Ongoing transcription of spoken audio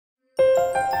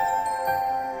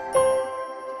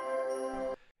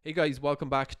Hey guys, welcome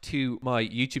back to my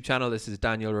YouTube channel. This is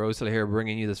Daniel Rosal here,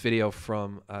 bringing you this video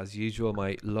from, as usual,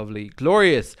 my lovely,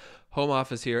 glorious home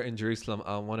office here in Jerusalem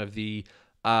on one of the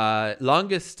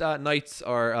longest nights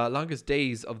or longest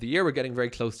days of the year. We're getting very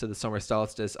close to the summer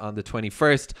solstice on the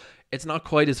 21st. It's not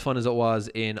quite as fun as it was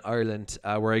in Ireland,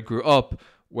 where I grew up,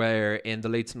 where in the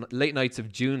late nights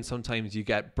of June, sometimes you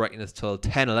get brightness till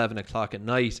 10, 11 o'clock at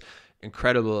night.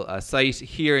 Incredible sight.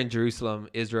 Here in Jerusalem,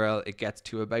 Israel, it gets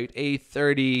to about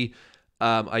 8:30.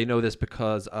 I know this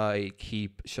because I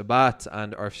keep Shabbat,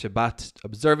 and our Shabbat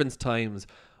observance times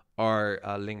are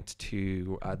linked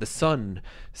to the sun.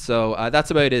 So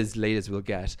that's about as late as we'll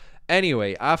get.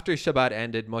 Anyway, after Shabbat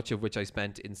ended, much of which I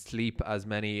spent in sleep, as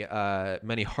many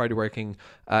hardworking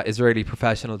Israeli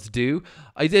professionals do,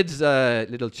 I did a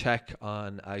little check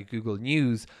on Google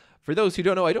News. For those who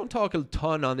don't know, I don't talk a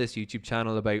ton on this YouTube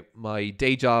channel about my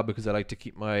day job because I like to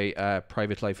keep my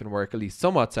private life and work at least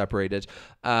somewhat separated.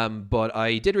 But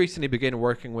I did recently begin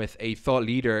working with a thought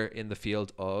leader in the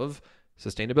field of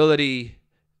sustainability,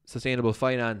 sustainable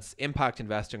finance. Impact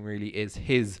investing really is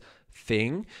his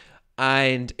thing.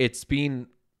 And it's been,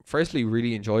 firstly,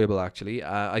 really enjoyable, actually.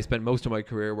 I spent most of my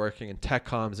career working in tech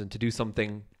comms, and to do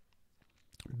something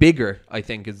bigger, I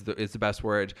think, is the best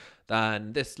word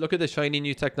than this. Look at the shiny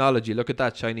new technology. Look at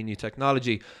that shiny new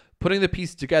technology. Putting the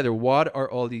piece together, what are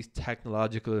all these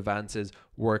technological advances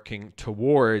working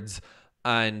towards?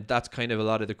 And that's kind of a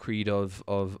lot of the creed of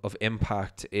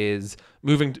impact, is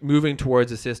moving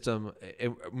towards a system,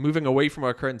 moving away from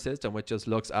our current system, which just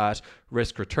looks at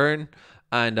risk return.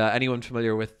 And anyone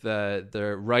familiar with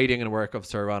the writing and work of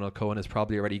Sir Ronald Cohen has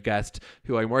probably already guessed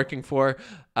who I'm working for,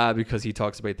 because he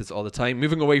talks about this all the time.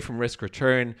 Moving away from risk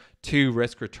return to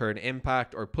risk return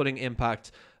impact, or putting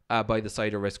impact by the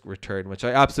side of risk return, which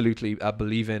I absolutely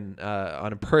believe in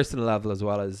on a personal level as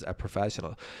well as a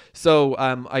professional. So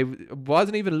I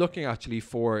wasn't even looking actually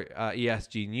for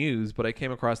ESG news, but I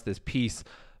came across this piece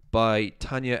by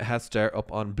Tanja Hester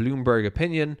up on Bloomberg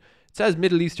Opinion. It says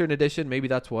Middle Eastern edition. Maybe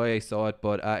that's why I saw it.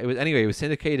 But it was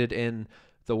syndicated in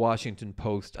the Washington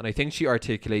Post. And I think she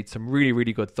articulates some really,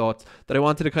 really good thoughts that I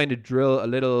wanted to kind of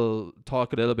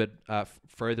talk a little bit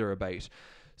further about.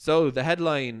 So the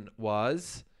headline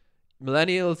was,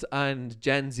 millennials and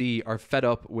Gen Z are fed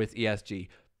up with ESG.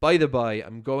 By the by,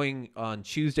 I'm going on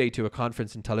Tuesday to a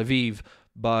conference in Tel Aviv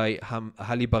by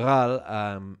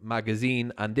Halibaral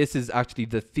magazine. And this is actually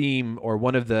the theme, or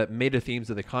one of the meta themes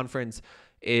of the conference,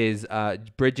 is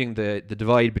bridging the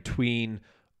divide between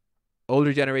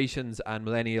older generations and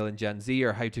millennial and Gen Z,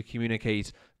 or how to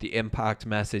communicate the impact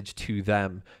message to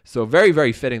them. So very,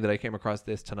 very fitting that I came across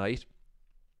this tonight.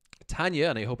 Tanya,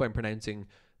 and I hope I'm pronouncing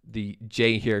the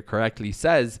J here correctly,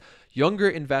 says younger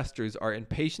investors are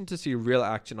impatient to see real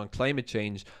action on climate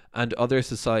change and other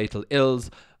societal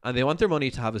ills, and they want their money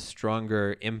to have a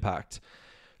stronger impact.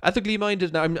 Ethically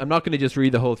minded. Now, I'm not going to just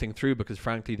read the whole thing through, because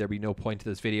frankly there'd be no point to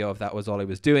this video if that was all I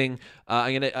was doing.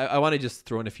 I want to just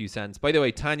throw in a few cents. By the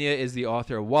way, Tanya is the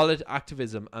author of Wallet,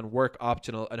 Activism, and Work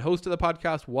Optional, and host of the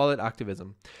podcast Wallet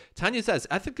Activism. Tanya says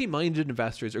ethically minded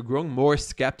investors are growing more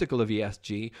skeptical of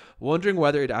ESG, wondering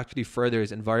whether it actually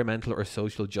furthers environmental or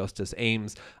social justice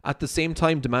aims. At the same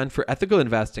time, demand for ethical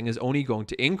investing is only going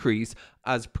to increase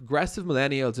as progressive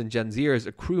millennials and Gen Zers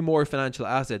accrue more financial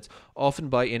assets, often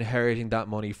by inheriting that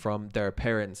money from their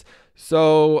parents.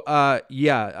 So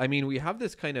yeah, I mean, we have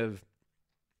this kind of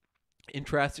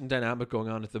interesting dynamic going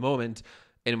on at the moment,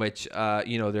 in which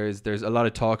there's a lot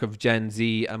of talk of Gen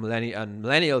Z and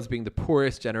millennials being the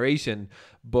poorest generation,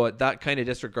 but that kind of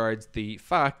disregards the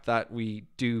fact that we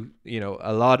do,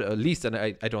 a lot, at least, and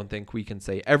I don't think we can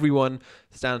say everyone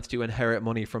stands to inherit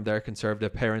money from their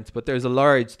conservative parents, but there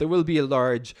will be a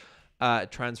large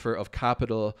transfer of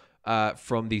capital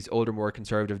from these older, more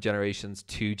conservative generations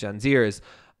to Gen Zers.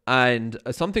 And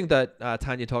something that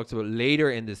Tanya talks about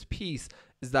later in this piece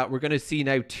is that we're going to see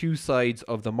now two sides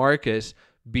of the market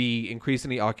be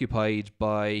increasingly occupied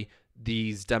by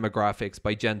these demographics,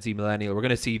 by Gen Z, millennial. We're going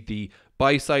to see the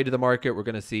buy side of the market. We're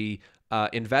going to see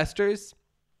investors.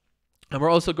 And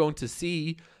we're also going to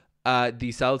see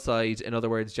the sell side, in other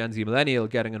words, Gen Z, millennial,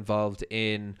 getting involved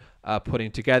in putting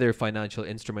together financial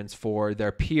instruments for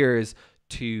their peers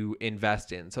to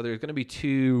invest in. So there's going to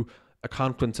be a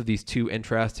confluence of these two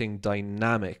interesting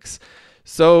dynamics.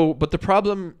 So, but the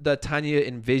problem that Tanya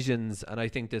envisions, and I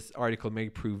think this article may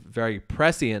prove very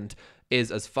prescient,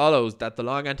 is as follows: that the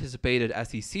long anticipated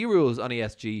SEC rules on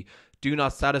ESG do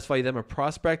not satisfy them, a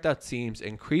prospect that seems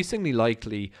increasingly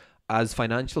likely as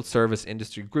financial service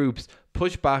industry groups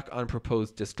push back on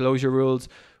proposed disclosure rules,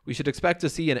 we should expect to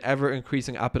see an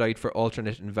ever-increasing appetite for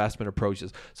alternate investment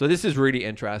approaches. So this is really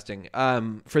interesting.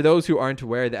 For those who aren't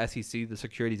aware, the SEC, the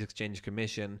Securities Exchange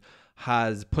Commission,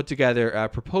 has put together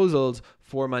proposals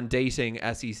for mandating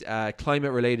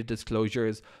climate-related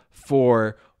disclosures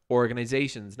for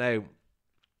organizations. Now,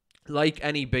 like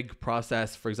any big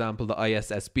process, for example, the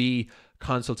ISSB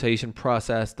consultation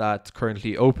process that's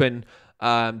currently open,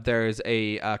 there's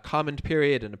a comment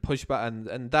period and a pushback,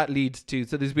 and that leads to,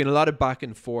 so there's been a lot of back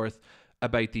and forth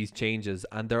about these changes.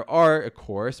 And there are, of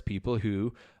course, people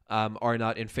who are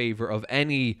not in favor of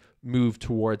any move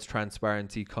towards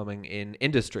transparency coming in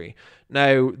industry.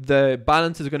 Now, the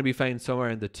balance is going to be found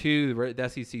somewhere in the two. The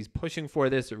SEC is pushing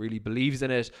for this. It really believes in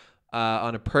it.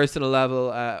 On a personal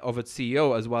level of its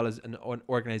CEO, as well as an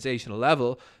organizational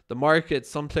level. The market,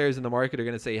 some players in the market are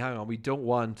going to say, hang on, we don't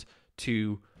want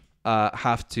to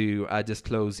have to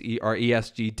disclose our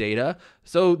ESG data.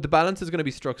 So the balance is going to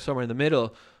be struck somewhere in the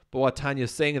middle. But what Tanya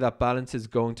is saying, that balance is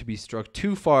going to be struck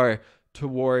too far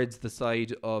towards the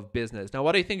side of business. Now,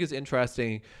 what I think is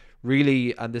interesting,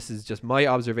 really, and this is just my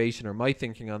observation or my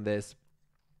thinking on this,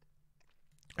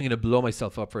 I'm going to blow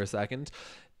myself up for a second,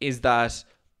 is that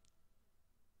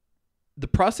the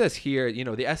process here, you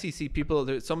know, the SEC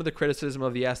people, some of the criticism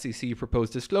of the SEC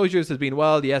proposed disclosures has been,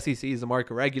 well, the SEC is a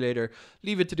market regulator,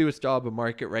 leave it to do its job of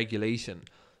market regulation.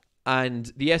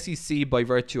 And the SEC, by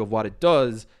virtue of what it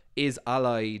does, is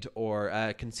allied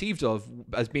or conceived of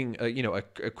as being, a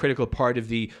critical part of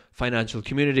the financial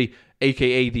community,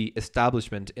 aka the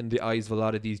establishment in the eyes of a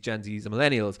lot of these Gen Zs and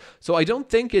millennials. So I don't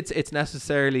think it's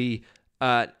necessarily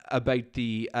about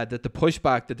the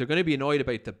pushback, that they're going to be annoyed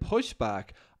about the pushback.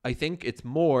 I think it's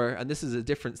more, and this is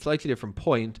a slightly different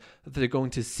point, that they're going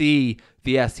to see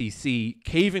the SEC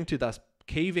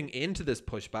caving into this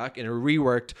pushback in a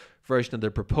reworked version of their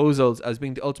proposals as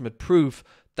being the ultimate proof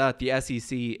that the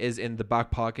SEC is in the back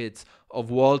pockets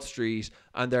of Wall Street,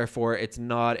 and therefore it's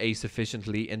not a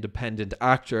sufficiently independent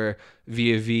actor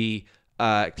vis-a-vis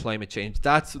climate change.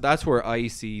 That's where I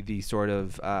see the sort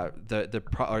of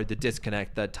the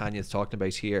disconnect that Tanya's talking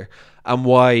about here, and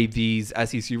why these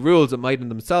SEC rules, that might in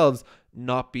themselves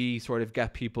not be sort of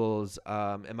get people's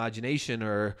imagination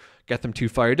or get them too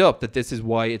fired up, that this is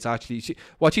why it's actually,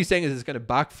 what she's saying is it's going to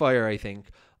backfire, I think,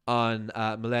 on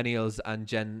millennials and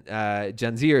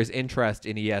Gen-Zers interest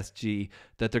in ESG,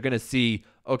 that they're going to see,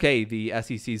 okay, the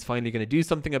SEC is finally going to do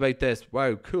something about this.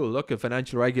 Wow, cool. Look, a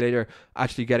financial regulator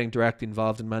actually getting directly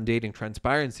involved in mandating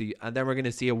transparency. And then we're going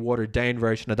to see a watered down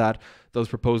version of that. Those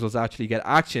proposals actually get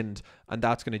actioned, and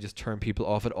that's going to just turn people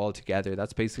off it altogether.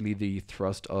 That's basically the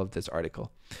thrust of this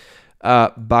article.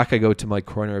 Back I go to my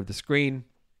corner of the screen.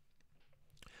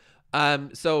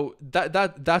 So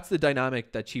that's the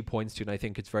dynamic that she points to, and I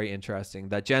think it's very interesting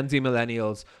that Gen Z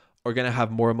millennials are going to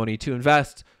have more money to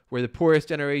invest. We're the poorest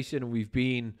generation. We've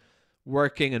been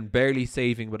working and barely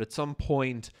saving, but at some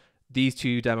point, these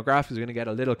two demographics are going to get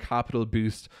a little capital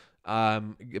boost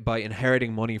by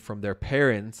inheriting money from their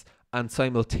parents, and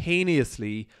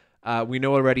simultaneously, we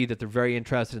know already that they're very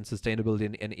interested in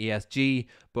sustainability in ESG,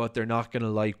 but they're not going to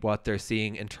like what they're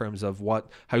seeing in terms of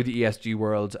how the ESG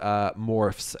world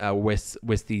morphs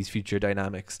with these future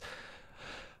dynamics.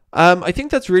 I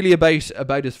think that's really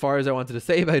about as far as I wanted to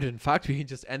say about it. In fact, we can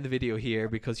just end the video here,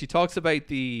 because she talks about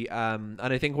the and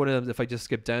I think one of them, if I just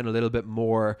skip down a little bit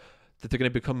more, that they're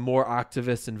going to become more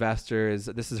activist investors.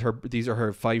 These are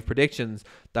her 5 predictions,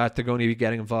 that they're going to be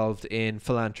getting involved in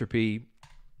philanthropy.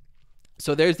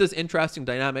 So there's this interesting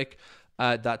dynamic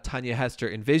that Tanja Hester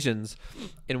envisions,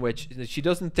 in which she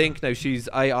doesn't think,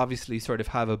 I obviously sort of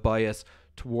have a bias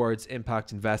towards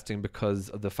impact investing because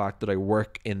of the fact that I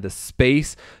work in the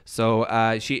space. So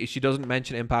she doesn't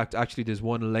mention impact. Actually, there's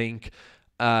one link,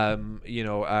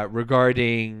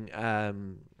 regarding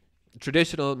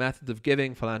traditional methods of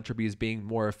giving, philanthropy is being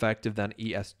more effective than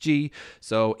ESG.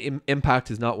 So impact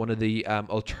is not one of the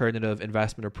alternative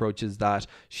investment approaches that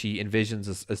she envisions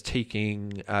as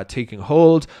taking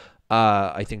hold.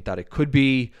 I think that it could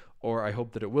be, or I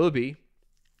hope that it will be.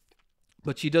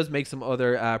 But she does make some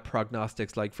other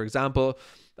prognostics, like, for example,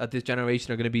 that this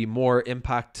generation are going to be more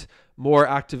impact, more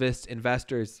activist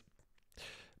investors,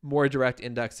 more direct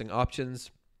indexing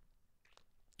options,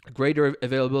 greater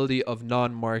availability of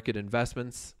non-market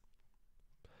investments.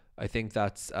 I think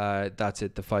that's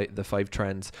it, the five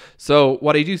trends. So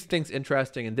what I do think is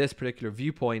interesting in this particular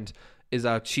viewpoint is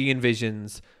that she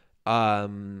envisions,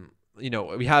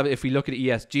 if we look at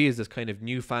ESG as this kind of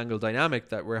newfangled dynamic,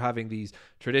 that we're having these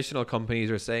traditional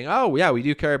companies are saying, oh yeah, we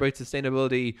do care about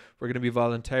sustainability, we're going to be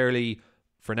voluntarily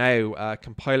for now,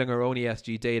 compiling our own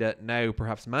ESG data, now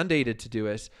perhaps mandated to do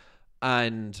it.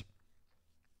 And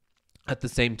at the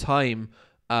same time,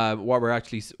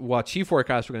 what she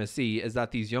forecasts we're going to see is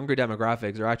that these younger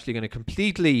demographics are actually going to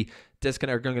completely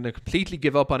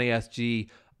give up on ESG,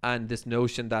 and this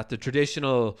notion that the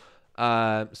traditional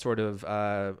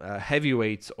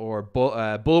heavyweights or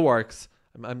bulwarks,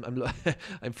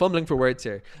 I'm fumbling for words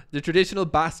here, the traditional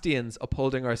bastions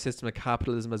upholding our system of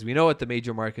capitalism as we know it, the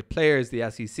major market players, the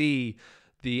SEC,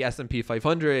 the S&P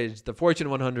 500, the Fortune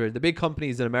 100, the big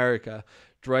companies in America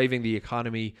driving the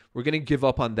economy, we're going to give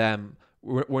up on them.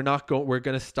 We're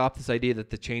going to stop this idea that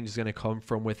the change is going to come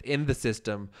from within the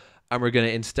system, and we're going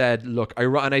to instead look,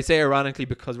 and I say ironically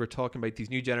because we're talking about these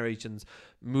new generations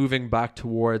moving back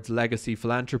towards legacy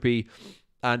philanthropy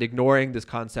and ignoring this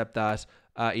concept that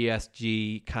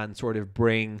ESG can sort of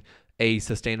bring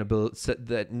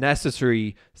the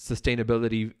necessary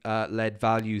sustainability led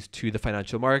values to the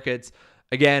financial markets.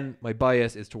 Again, my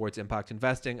bias is towards impact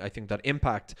investing. I think that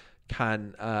impact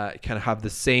can have the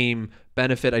same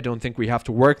benefit. I don't think we have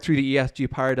to work through the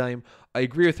ESG paradigm. I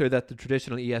agree with her that the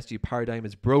traditional ESG paradigm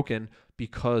is broken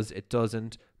because it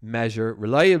doesn't measure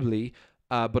reliably,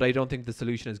 but I don't think the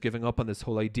solution is giving up on this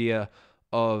whole idea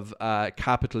of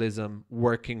capitalism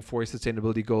working for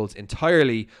sustainability goals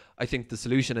entirely. I think the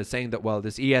solution is saying that, well,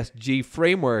 this ESG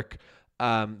framework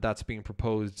that's being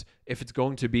proposed, if it's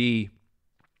going to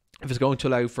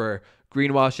allow for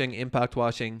greenwashing, impact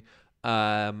washing,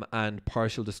 and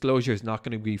partial disclosure, is not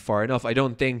going to be far enough. I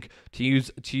don't think, to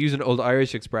use an old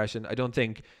Irish expression, I don't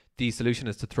think the solution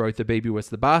is to throw out the baby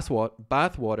with the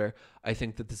bathwater. I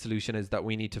think that the solution is that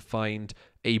we need to find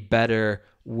a better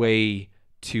way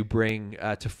to bring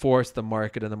to force the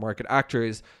market and the market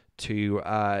actors to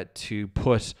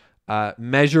put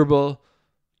measurable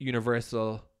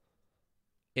universal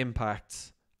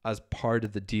impacts as part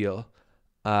of the deal.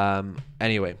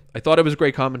 Anyway, I thought it was a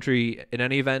great commentary in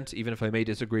any event, even if I may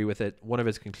disagree with it, one of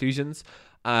its conclusions.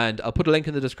 And I'll put a link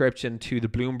in the description to the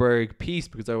Bloomberg piece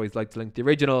because I always like to link the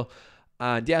original.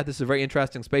 And yeah, this is a very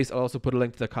interesting space. I'll also put a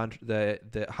link to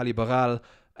the Halibaral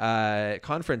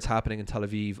conference happening in Tel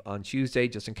Aviv on Tuesday,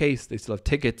 just in case they still have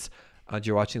tickets and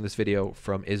you're watching this video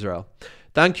from Israel.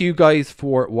 Thank you guys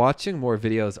for watching. More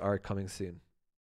videos are coming soon.